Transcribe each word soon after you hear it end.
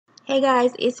Hey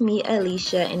guys, it's me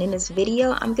Alicia, and in this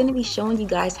video I'm going to be showing you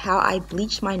guys how I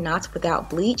bleach my knots without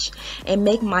bleach and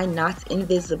make my knots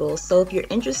invisible. So if you're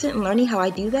interested in learning how I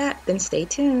do that, then stay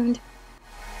tuned.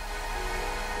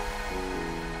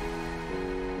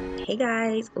 Hey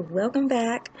guys, welcome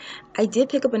back. I did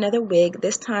pick up another wig,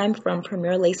 this time from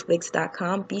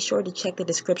PremierLaceWigs.com. Be sure to check the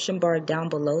description bar down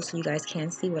below so you guys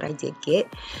can see what I did get.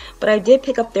 But I did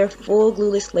pick up their full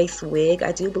glueless lace wig.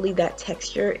 I do believe that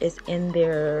texture is in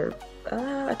their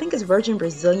I think it's Virgin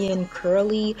Brazilian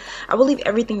curly. I will leave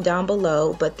everything down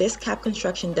below, but this cap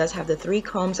construction does have the 3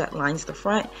 combs that lines the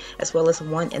front as well as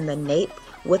one in the nape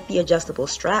with the adjustable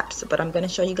straps. But I'm going to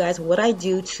show you guys what I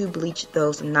do to bleach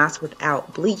those knots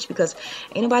without bleach because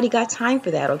ain't nobody got time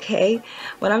for that, okay?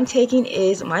 What I'm taking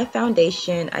is my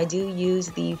foundation. I do use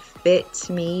the Fit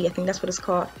Me, I think that's what it's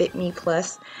called, Fit Me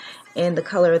Plus, in the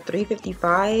color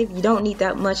 355. You don't need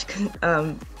that much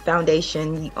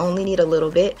foundation, you only need a little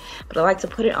bit, but I like to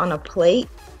put it on a plate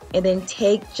and then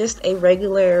take just a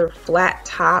regular flat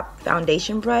top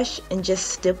foundation brush and just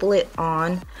stipple it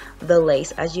on the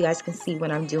lace. As you guys can see what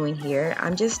I'm doing here,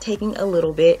 I'm just taking a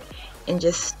little bit and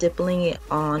just stippling it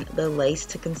on the lace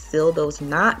to conceal those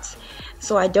knots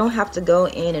so I don't have to go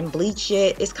in and bleach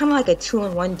it. It's kind of like a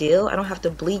 2-in-1 deal. I don't have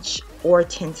to bleach or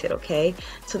tint it, okay?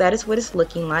 So that is what it's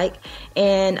looking like.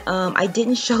 And I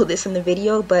didn't show this in the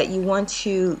video, but you want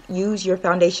to use your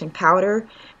foundation powder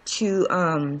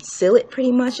to seal it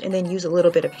pretty much, and then use a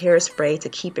little bit of hairspray to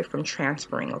keep it from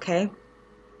transferring, okay?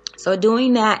 So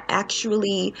doing that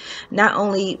actually not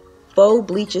only faux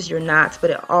bleaches your knots, but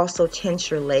it also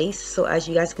tints your lace. So as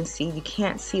you guys can see, you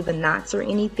can't see the knots or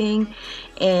anything,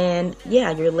 and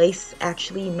yeah, your lace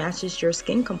actually matches your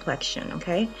skin complexion,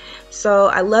 okay? So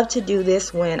I love to do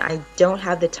this when I don't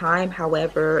have the time.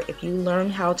 However, if you learn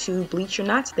how to bleach your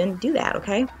knots, then do that,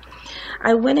 okay?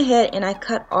 I went ahead and I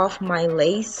cut off my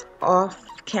lace off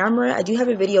camera. I do have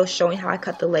a video showing how I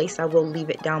cut the lace. I will leave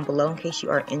it down below in case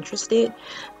you are interested.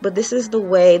 But this is the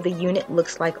way the unit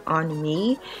looks like on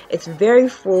me. It's very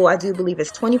full. I do believe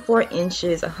it's 24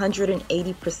 inches,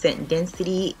 180%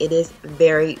 density. It is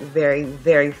very, very,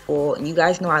 very full. And you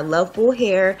guys know I love full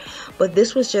hair, but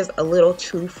this was just a little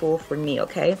too full for me,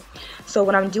 okay? So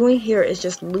what I'm doing here is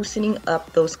just loosening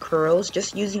up those curls,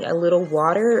 just using a little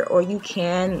water, or you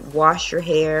can wash your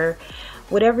hair.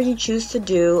 Whatever you choose to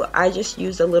do, I just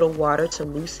use a little water to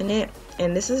loosen it,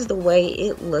 and this is the way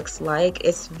it looks like.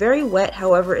 It's very wet,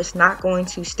 however, it's not going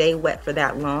to stay wet for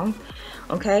that long,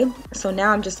 okay? So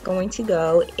now I'm just going to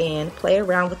go and play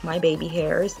around with my baby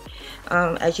hairs.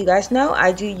 As you guys know,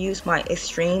 I do use my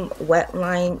Extreme Wet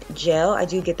Line Gel. I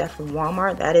do get that from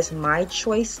Walmart. That is my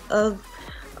choice of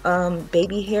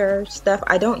baby hair stuff.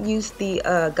 I don't use the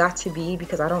Got To Be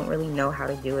because I don't really know how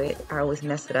to do it. I always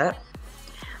mess it up.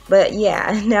 But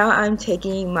yeah, now I'm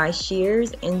taking my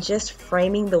shears and just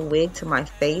framing the wig to my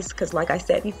face because like I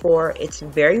said before, it's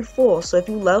very full. So if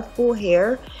you love full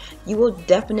hair, you will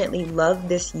definitely love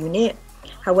this unit.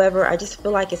 However, I just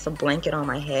feel like it's a blanket on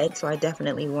my head, so I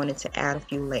definitely wanted to add a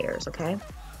few layers, okay?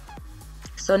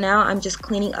 So now I'm just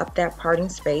cleaning up that parting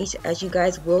space. As you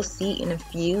guys will see in a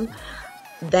few,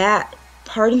 that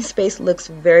parting space looks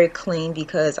very clean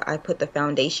because I put the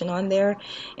foundation on there.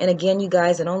 And again, you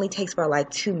guys, it only takes about like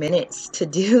 2 minutes to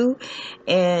do,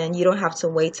 and you don't have to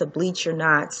wait to bleach your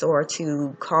knots or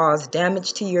to cause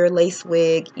damage to your lace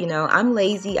wig. You know, I'm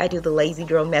lazy. I do the lazy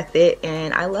girl method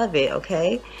and I love it,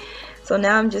 okay? So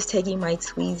now I'm just taking my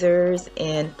tweezers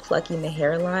and plucking the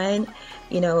hairline.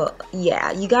 You know,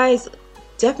 yeah, you guys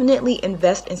definitely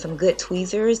invest in some good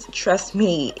tweezers. Trust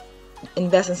me,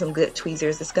 invest in some good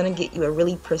tweezers. It's gonna get you a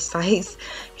really precise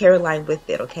hairline with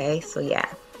it, okay? So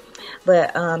yeah,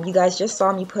 but you guys just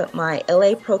saw me put my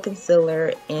LA Pro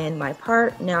concealer in my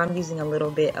part. Now I'm using a little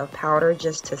bit of powder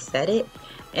just to set it,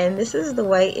 and this is the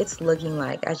way it's looking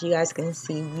like. As you guys can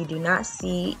see, you do not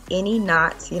see any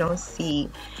knots, you don't see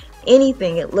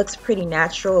anything. It looks pretty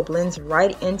natural. It blends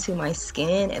right into my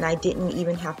skin, and I didn't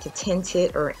even have to tint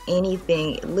it or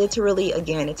anything. Literally,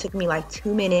 again, it took me like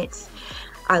 2 minutes.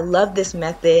 I love this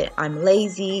method. I'm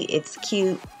lazy. It's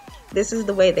cute. This is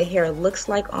the way the hair looks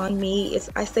like on me.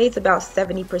 I say it's about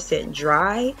 70%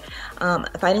 dry.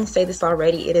 If I didn't say this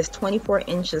already, it is 24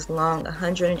 inches long,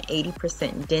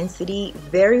 180% density,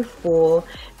 very full,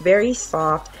 very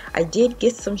soft. I did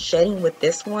get some shedding with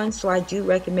this one, so I do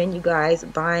recommend you guys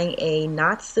buying a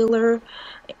knot sealer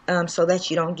so that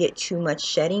you don't get too much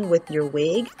shedding with your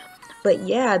wig. But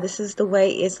yeah, this is the way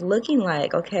it's looking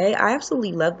like, okay? I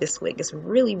absolutely love this wig. It's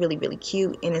really, really, really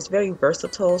cute, and it's very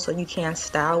versatile, so you can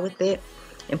style with it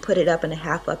and put it up in a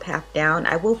half up, half down.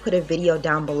 I will put a video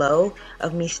down below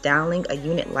of me styling a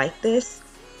unit like this.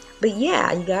 But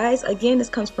yeah, you guys, again, this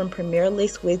comes from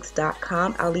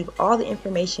PremierLaceWigs.com. I'll leave all the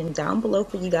information down below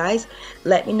for you guys.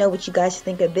 Let me know what you guys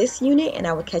think of this unit, and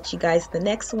I will catch you guys the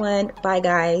next one. Bye,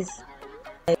 guys.